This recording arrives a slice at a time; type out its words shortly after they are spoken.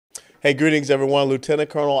Hey, greetings, everyone. Lieutenant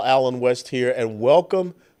Colonel Alan West here, and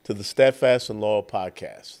welcome to the Steadfast and Loyal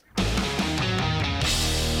podcast.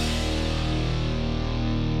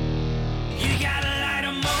 You gotta light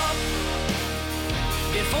 'em up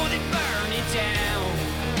before they burn it down.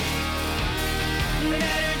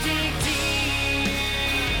 Better dig deep,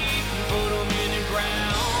 put 'em in the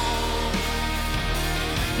ground.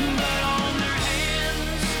 But on their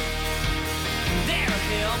hands, they're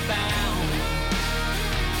hellbound.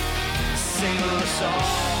 Sing a song.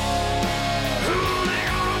 Ooh, they're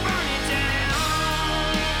gonna burn it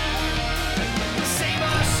down. Sing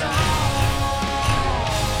a song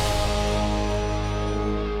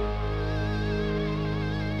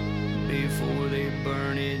before they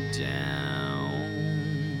burn it down.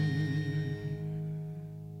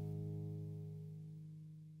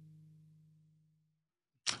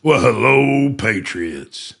 Well, hello,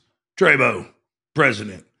 Patriots. Trebo,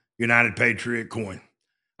 President, United Patriot Coin.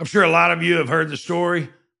 I'm sure a lot of you have heard the story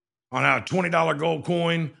on how a $20 gold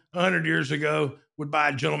coin 100 years ago would buy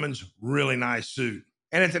a gentleman's really nice suit.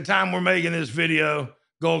 And at the time we're making this video,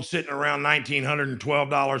 gold sitting around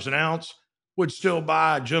 $1,912 an ounce would still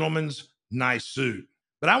buy a gentleman's nice suit.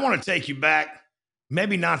 But I want to take you back,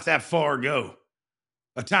 maybe not that far ago,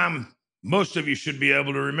 a time most of you should be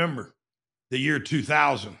able to remember, the year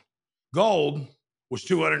 2000. Gold was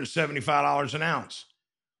 $275 an ounce,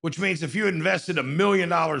 which means if you invested $1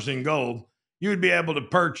 million in gold, you would be able to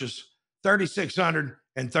purchase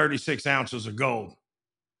 3,636 ounces of gold.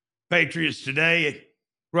 Patriots today at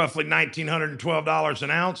roughly $1,912 an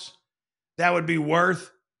ounce, that would be worth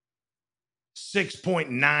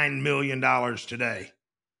 $6.9 million today.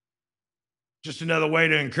 Just another way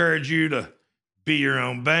to encourage you to be your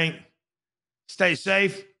own bank. Stay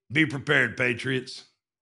safe, be prepared, Patriots.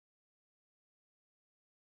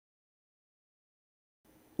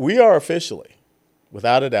 We are officially,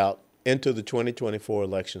 without a doubt, into the 2024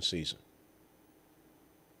 election season.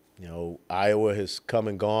 You know, Iowa has come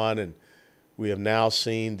and gone, and we have now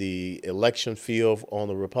seen the election field on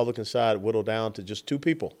the Republican side whittle down to just two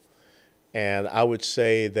people. And I would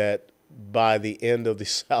say that by the end of the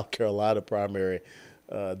South Carolina primary,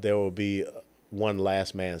 there will be one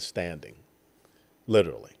last man standing,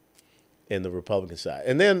 literally, in the Republican side.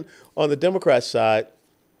 And then on the Democrat side,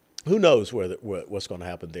 who knows what's going to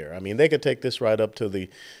happen there? I mean, they could take this right up to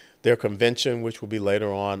their convention, which will be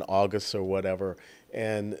later on, August or whatever,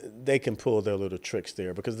 and they can pull their little tricks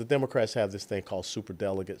there because the Democrats have this thing called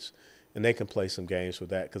superdelegates, and they can play some games with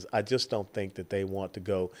that because I just don't think that they want to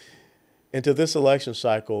go into this election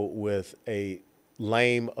cycle with a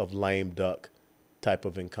lame duck type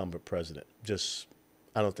of incumbent president. Just,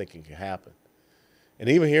 I don't think it can happen. And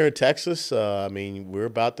even here in Texas, I mean, we're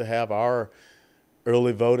about to have our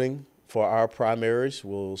early voting for our primaries.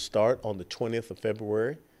 Will start on the 20th of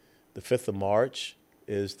February. The 5th of March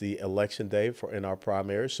is the election day in our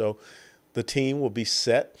primaries. So the team will be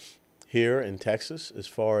set here in Texas as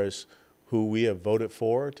far as who we have voted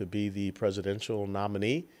for to be the presidential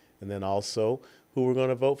nominee, and then also who we're going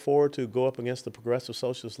to vote for to go up against the progressive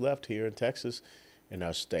socialist left here in Texas in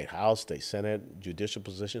our state house, state senate, judicial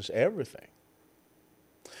positions, everything.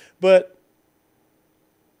 But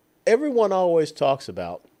everyone always talks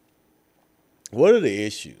about what are the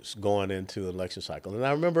issues going into an election cycle. And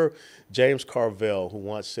I remember James Carville, who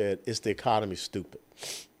once said, "Is the economy stupid?"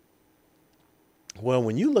 Well,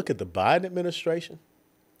 when you look at the Biden administration,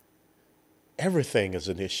 everything is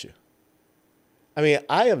an issue. I mean,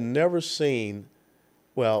 I have never seen,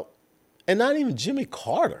 and not even Jimmy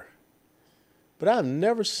Carter, but I've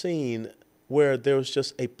never seen where there was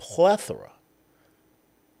just a plethora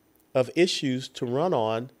of issues to run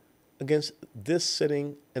on against this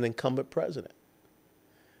sitting and incumbent president.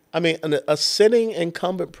 I mean, a sitting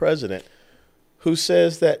incumbent president who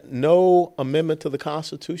says that no amendment to the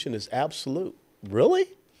Constitution is absolute. Really?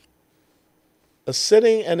 A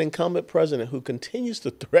sitting and incumbent president who continues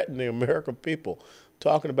to threaten the American people,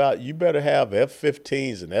 talking about you better have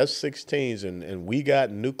F-15s and F-16s and we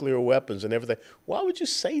got nuclear weapons and everything. Why would you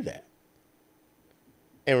say that?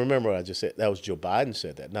 And remember, I just said that was Joe Biden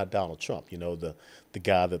said that, not Donald Trump, you know, the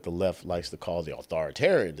guy that the left likes to call the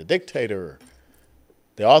authoritarian, the dictator,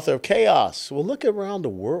 the author of chaos. Well, look around the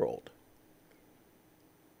world.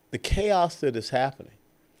 The chaos that is happening.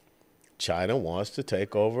 China wants to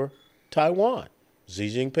take over Taiwan.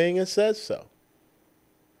 Xi Jinping has said so.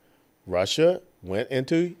 Russia went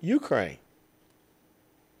into Ukraine.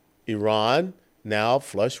 Iran, now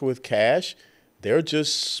flush with cash, they're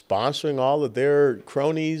just sponsoring all of their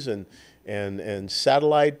cronies and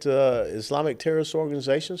satellite Islamic terrorist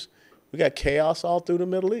organizations. We got chaos all through the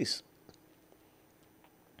Middle East.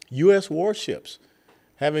 U.S. warships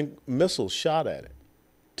having missiles shot at it.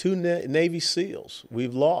 2 Navy SEALs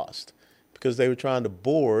we've lost because they were trying to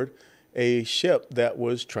board a ship that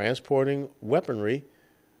was transporting weaponry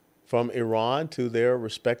from Iran to their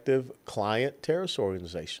respective client terrorist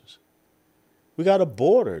organizations. We got a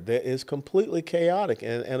border that is completely chaotic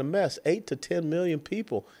and a mess. 8 to 10 million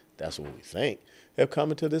people, that's what we think, have come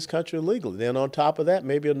into this country illegally. Then on top of that,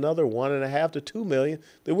 maybe another 1.5 to 2 million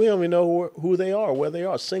that we don't even know who they are, where they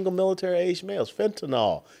are. Single military-age males,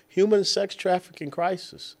 fentanyl, human sex trafficking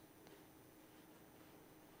crisis.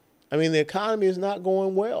 I mean, the economy is not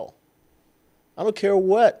going well. I don't care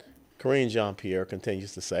what Karine Jean-Pierre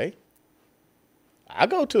continues to say. I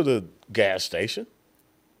go to the gas station.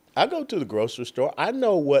 I go to the grocery store. I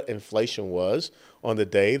know what inflation was on the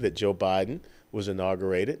day that Joe Biden was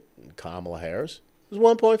inaugurated, and Kamala Harris. It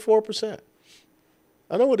was 1.4%.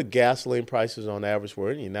 I know what the gasoline prices on average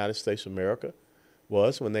were in the United States of America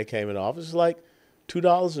was when they came in office. It's like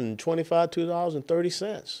 $2.25,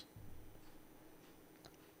 $2.30.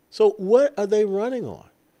 So what are they running on?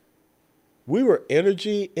 We were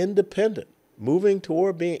energy independent, moving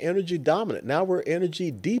toward being energy dominant. Now we're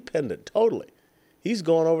energy dependent totally. He's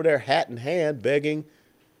going over there hat in hand begging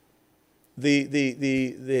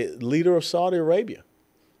the leader of Saudi Arabia,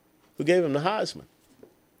 who gave him the Heisman.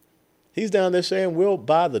 He's down there saying we'll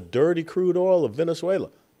buy the dirty crude oil of Venezuela,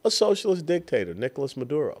 a socialist dictator, Nicolas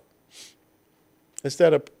Maduro.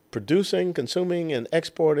 Instead of producing, consuming, and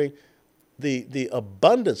exporting the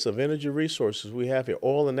abundance of energy resources we have here,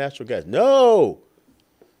 oil and natural gas. No!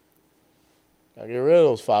 Gotta get rid of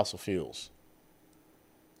those fossil fuels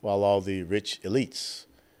while all the rich elites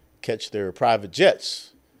catch their private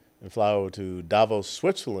jets and fly over to Davos,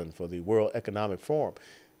 Switzerland for the World Economic Forum.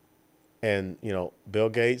 And, Bill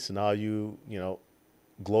Gates and all you,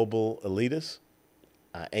 global elitists,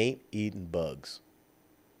 I ain't eating bugs.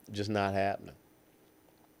 Just not happening.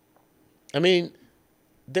 I mean,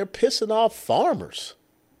 they're pissing off farmers.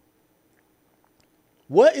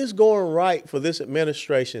 What is going right for this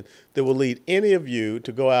administration that will lead any of you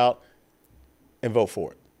to go out and vote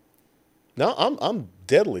for it? No, I'm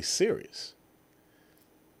deadly serious.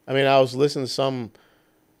 I mean, I was listening to some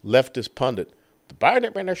leftist pundit. The Biden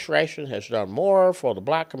administration has done more for the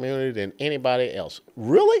black community than anybody else.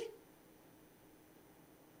 Really?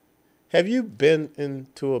 Have you been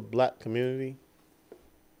into a black community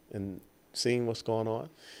and seen what's going on?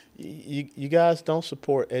 You guys don't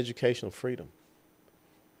support educational freedom.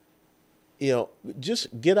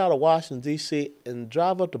 Just get out of Washington, D.C. and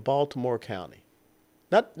drive up to Baltimore County.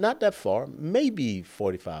 Not that far, maybe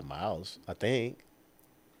 45 miles, I think.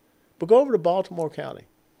 But go over to Baltimore County.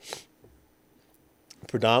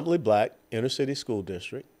 Predominantly black, inner city school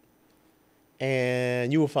district.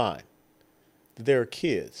 And you will find that there are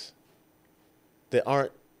kids that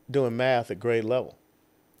aren't doing math at grade level.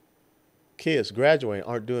 Kids graduating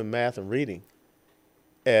aren't doing math and reading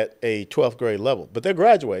at a 12th grade level. But they're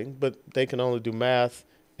graduating, but they can only do math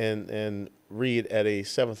and read at a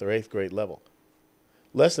 7th or 8th grade level.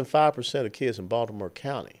 Less than 5% of kids in Baltimore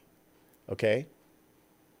County, okay,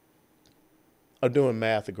 are doing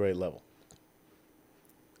math at grade level.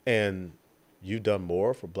 And you've done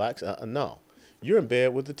more for blacks? No. You're in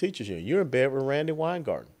bed with the teachers union. You're in bed with Randy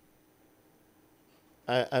Weingarten.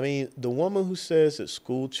 I mean, the woman who says that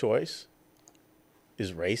school choice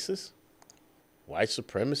is racist, white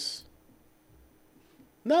supremacist.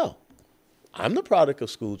 No. I'm the product of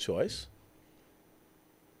school choice.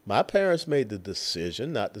 My parents made the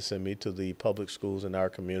decision not to send me to the public schools in our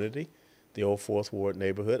community, the old 4th Ward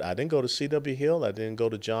neighborhood. I didn't go to C.W. Hill. I didn't go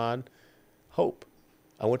to John Hope.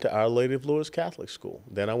 I went to Our Lady of Lourdes Catholic School.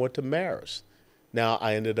 Then I went to Marist. Now,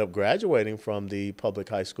 I ended up graduating from the public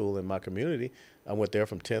high school in my community. I went there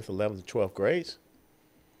from 10th, 11th, and 12th grades.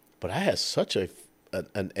 But I had such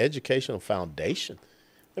an educational foundation.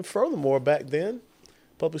 And furthermore, back then,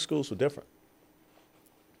 public schools were different.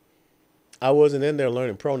 I wasn't in there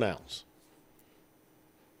learning pronouns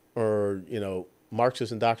or,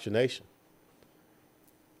 Marxist indoctrination.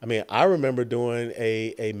 I mean, I remember doing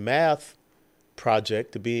a math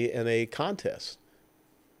project to be in a contest.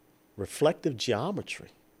 Reflective geometry.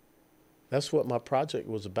 That's what my project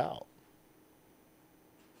was about.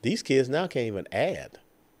 These kids now can't even add.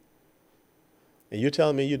 And you're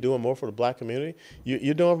telling me you're doing more for the black community?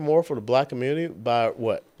 You're doing more for the black community by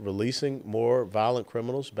what? Releasing more violent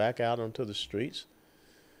criminals back out onto the streets?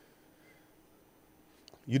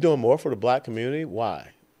 You're doing more for the black community? Why?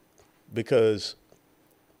 Because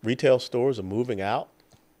retail stores are moving out,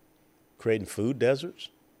 creating food deserts?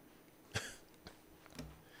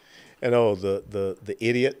 And the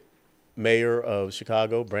idiot mayor of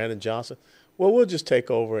Chicago, Brandon Johnson, Well, we'll just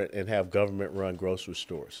take over and have government-run grocery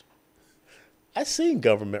stores. I've seen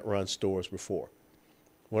government-run stores before.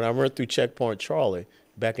 When I went through Checkpoint Charlie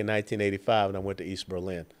back in 1985 and I went to East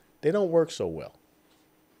Berlin, they don't work so well.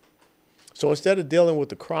 So instead of dealing with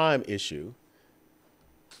the crime issue,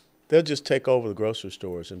 they'll just take over the grocery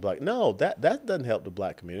stores and be like, no, that doesn't help the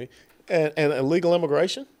black community. And illegal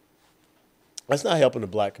immigration, that's not helping the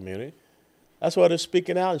black community. That's why they're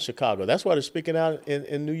speaking out in Chicago. That's why they're speaking out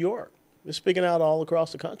in New York. They're speaking out all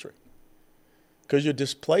across the country. Because you're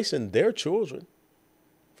displacing their children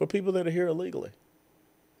for people that are here illegally.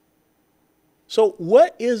 So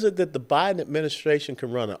what is it that the Biden administration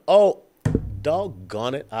can run on? Oh,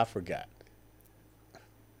 doggone it, I forgot.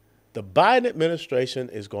 The Biden administration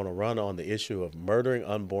is going to run on the issue of murdering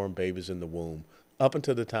unborn babies in the womb up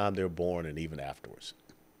until the time they're born and even afterwards.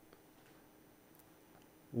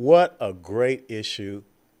 What a great issue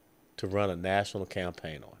to run a national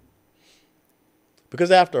campaign on. Because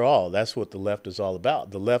after all, that's what the left is all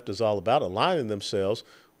about. The left is all about aligning themselves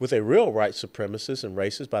with a real white supremacist and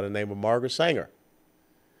racist by the name of Margaret Sanger,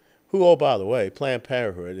 who, oh, by the way, Planned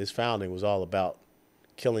Parenthood, its founding was all about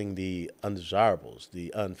killing the undesirables,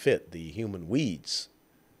 the unfit, the human weeds,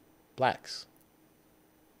 blacks.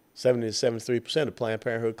 70 to 73% of Planned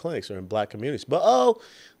Parenthood clinics are in black communities. But, oh,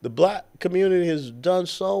 the black community has done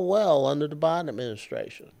so well under the Biden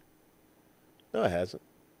administration. No, it hasn't.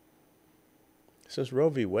 Since Roe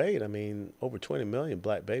v. Wade, I mean, over 20 million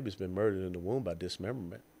black babies have been murdered in the womb by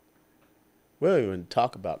dismemberment. We don't even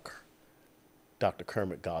talk about Dr.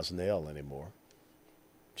 Kermit Gosnell anymore.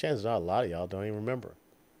 Chances are a lot of y'all don't even remember.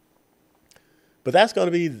 But that's going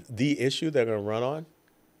to be the issue they're going to run on?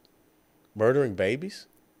 Murdering babies?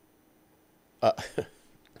 They're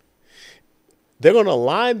going to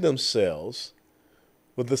align themselves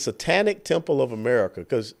with the Satanic Temple of America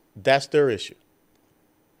because that's their issue.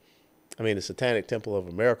 I mean, the Satanic Temple of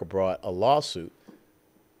America brought a lawsuit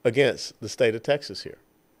against the state of Texas here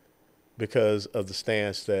because of the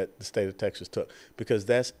stance that the state of Texas took, because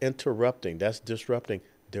that's disrupting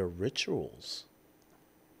their rituals.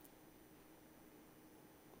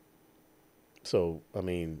 So, I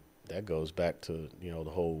mean, that goes back to, the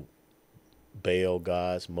whole Baal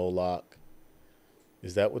gods, Moloch.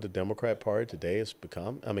 Is that what the Democrat Party today has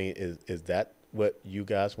become? I mean, is that what you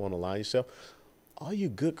guys want to align yourself? All you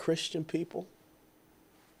good Christian people?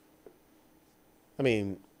 I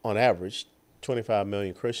mean, on average, 25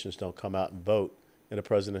 million Christians don't come out and vote in a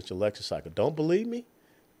presidential election cycle. Don't believe me?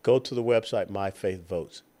 Go to the website My Faith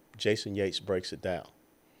Votes. Jason Yates breaks it down.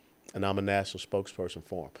 And I'm a national spokesperson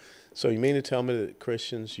for him. So you mean to tell me that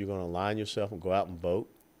Christians, you're going to align yourself and go out and vote?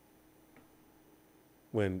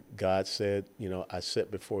 When God said, I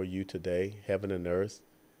set before you today, heaven and earth.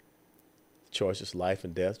 The choice is life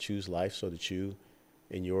and death. Choose life so that you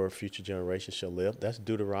and your future generations shall live. That's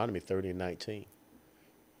Deuteronomy 30 and 19.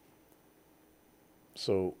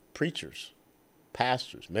 So preachers,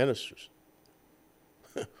 pastors, ministers,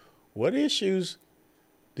 what issues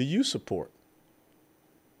do you support?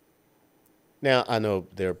 Now, I know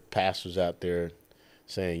there are pastors out there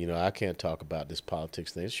saying, I can't talk about this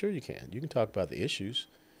politics thing. Sure you can. You can talk about the issues.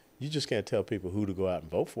 You just can't tell people who to go out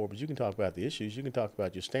and vote for, but you can talk about the issues. You can talk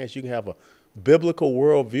about your stance. You can have a biblical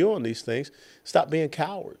worldview on these things. Stop being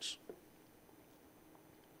cowards.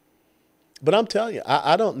 But I'm telling you,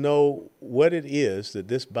 I don't know what it is that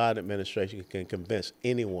this Biden administration can convince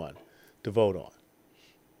anyone to vote on.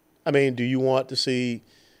 I mean, do you want to see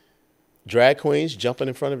drag queens jumping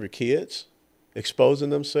in front of your kids,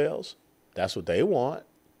 exposing themselves? That's what they want.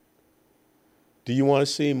 Do you want to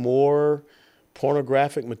see more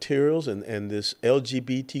pornographic materials and this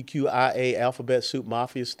LGBTQIA alphabet soup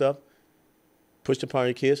mafia stuff pushed upon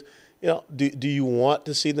your kids? Do you want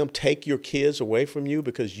to see them take your kids away from you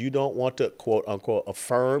because you don't want to, quote unquote,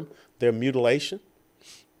 affirm their mutilation?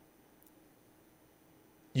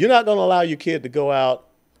 You're not going to allow your kid to go out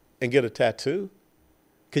and get a tattoo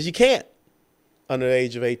because you can't under the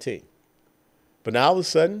age of 18. But now all of a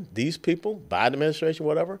sudden, these people, Biden administration,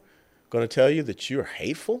 whatever, going to tell you that you're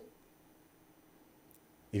hateful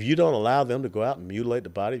if you don't allow them to go out and mutilate the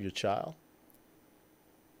body of your child.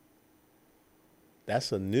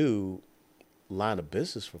 That's a new line of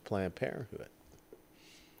business for Planned Parenthood.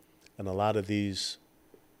 And a lot of these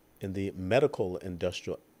in the medical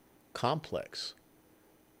industrial complex,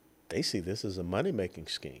 they see this as a money-making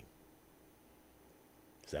scheme.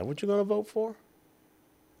 Is that what you're going to vote for?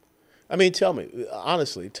 I mean, tell me,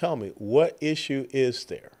 honestly, what issue is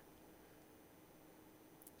there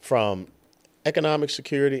from economic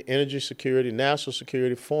security, energy security, national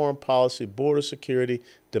security, foreign policy, border security,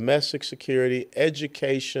 domestic security,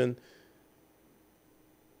 education,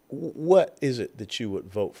 what is it that you would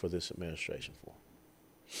vote for this administration for?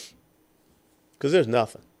 Because there's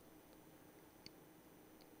nothing.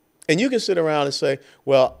 And you can sit around and say,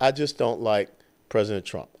 well, I just don't like President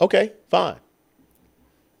Trump. Okay, fine.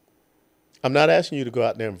 I'm not asking you to go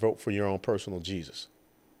out there and vote for your own personal Jesus.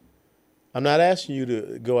 I'm not asking you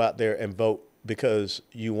to go out there and vote because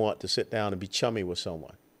you want to sit down and be chummy with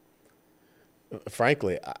someone.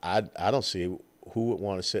 Frankly, I don't see who would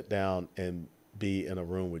want to sit down and be in a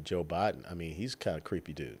room with Joe Biden. I mean, he's kind of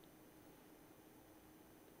creepy dude.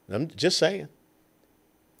 I'm just saying.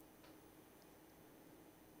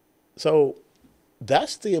 So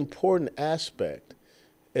that's the important aspect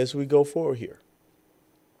as we go forward here.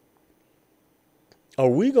 Are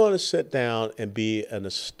we going to sit down and be an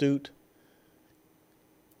astute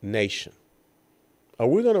nation? Are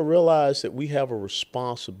we going to realize that we have a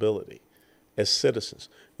responsibility as citizens?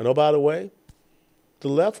 And oh, by the way, the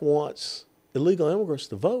left wants illegal immigrants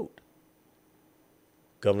to vote.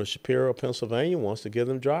 Governor Shapiro of Pennsylvania wants to give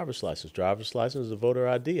them driver's license. Driver's license is a voter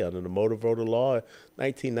ID. Under the motor voter law in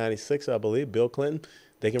 1996, I believe, Bill Clinton,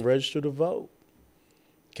 they can register to vote.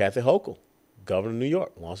 Kathy Hochul, governor of New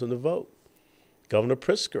York, wants them to vote. Governor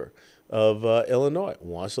Pritzker of Illinois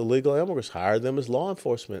wants illegal immigrants, hire them as law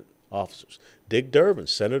enforcement officers. Dick Durbin,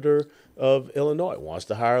 senator of Illinois, wants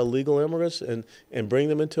to hire illegal immigrants and bring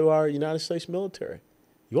them into our United States military.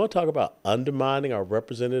 You want to talk about undermining our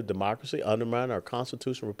representative democracy, undermining our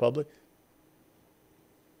constitutional republic?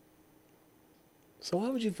 So why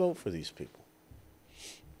would you vote for these people?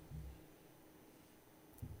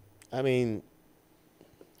 I mean,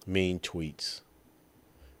 mean tweets.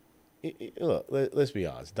 Look, let's be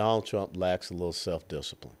honest. Donald Trump lacks a little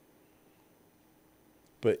self-discipline.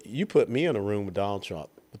 But you put me in a room with Donald Trump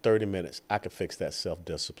for 30 minutes, I could fix that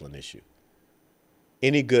self-discipline issue.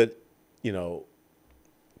 Any good,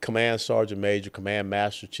 command sergeant major, command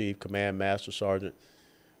master chief, command master sergeant,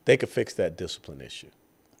 they could fix that discipline issue.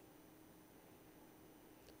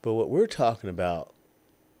 But what we're talking about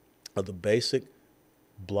are the basic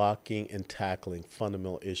blocking and tackling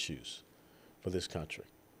fundamental issues for this country.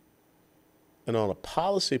 And on a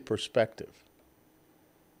policy perspective,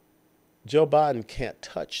 Joe Biden can't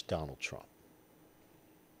touch Donald Trump.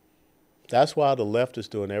 That's why the left is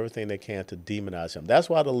doing everything they can to demonize him. That's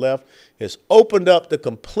why the left has opened up the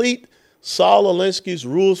complete Saul Alinsky's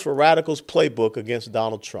Rules for Radicals playbook against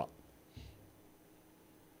Donald Trump.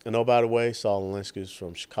 And oh, by the way, Saul Alinsky's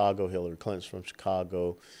from Chicago, Hillary Clinton's from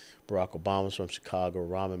Chicago, Barack Obama's from Chicago,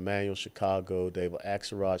 Rahm Emanuel, Chicago, David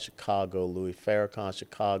Axelrod, Chicago, Louis Farrakhan,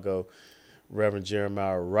 Chicago, Reverend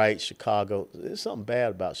Jeremiah Wright, Chicago. There's something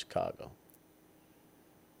bad about Chicago.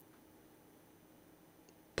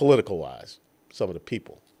 Political-wise, some of the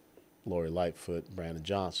people, Lori Lightfoot, Brandon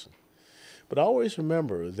Johnson. But always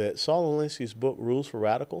remember that Saul Alinsky's book, Rules for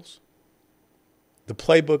Radicals, the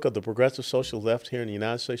playbook of the progressive social left here in the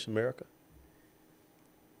United States of America,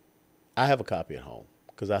 I have a copy at home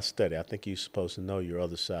because I study. I think you're supposed to know your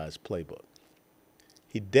other side's playbook.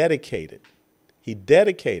 He dedicated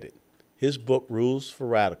his book, Rules for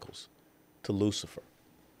Radicals, to Lucifer.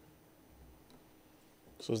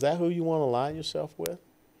 So is that who you want to align yourself with?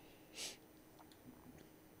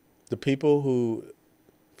 The people who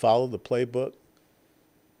follow the playbook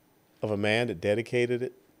of a man that dedicated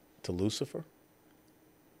it to Lucifer?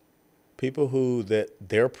 People who that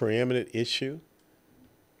their preeminent issue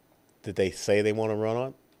that they say they want to run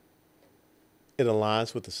on, it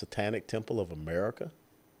aligns with the Satanic Temple of America?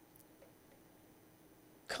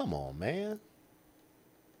 Come on, man.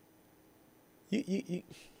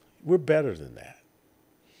 We're better than that.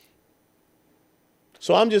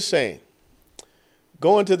 So I'm just saying,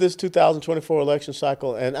 going to this 2024 election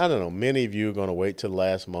cycle, and I don't know, many of you are going to wait till the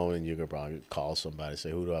last moment and you're going to probably call somebody and say,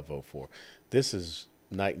 who do I vote for? This is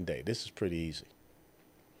night and day. This is pretty easy.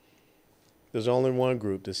 There's only one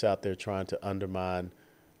group that's out there trying to undermine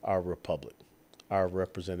our republic, our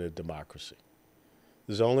representative democracy.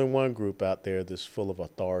 There's only one group out there that's full of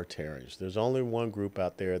authoritarians. There's only one group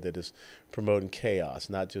out there that is promoting chaos,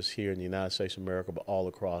 not just here in the United States of America, but all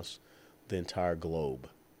across the entire globe.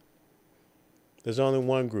 There's only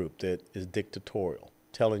one group that is dictatorial,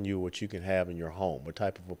 telling you what you can have in your home, what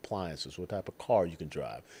type of appliances, what type of car you can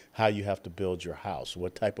drive, how you have to build your house,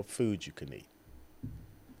 what type of food you can eat.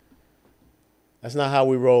 That's not how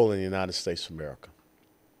we roll in the United States of America.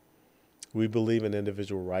 We believe in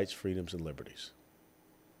individual rights, freedoms, and liberties.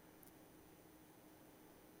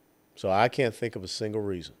 So I can't think of a single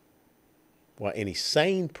reason why any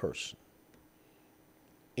sane person,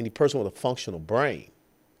 any person with a functional brain,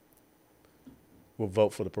 will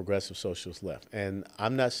vote for the progressive socialist left. And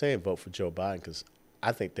I'm not saying vote for Joe Biden because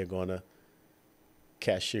I think they're going to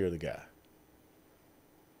cashier the guy.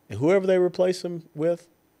 And whoever they replace him with,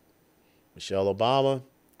 Michelle Obama,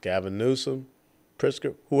 Gavin Newsom,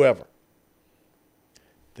 Pritzker, whoever,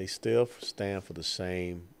 they still stand for the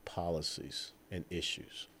same policies and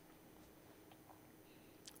issues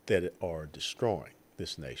that are destroying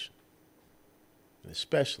this nation, and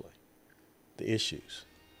especially the issues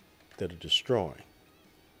that are destroying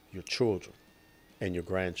your children and your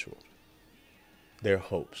grandchildren, their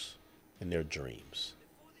hopes and their dreams.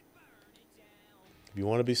 If you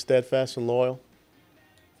want to be steadfast and loyal,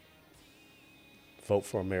 vote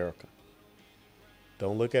for America.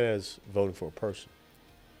 Don't look at it as voting for a person,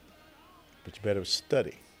 but you better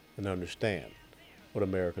study and understand what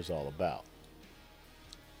America's all about.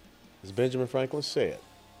 As Benjamin Franklin said,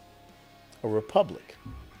 a republic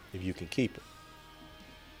if you can keep it.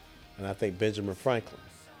 And I think Benjamin Franklin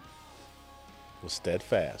was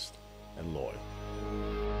steadfast and loyal.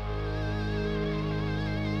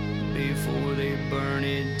 Before they burn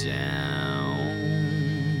it down.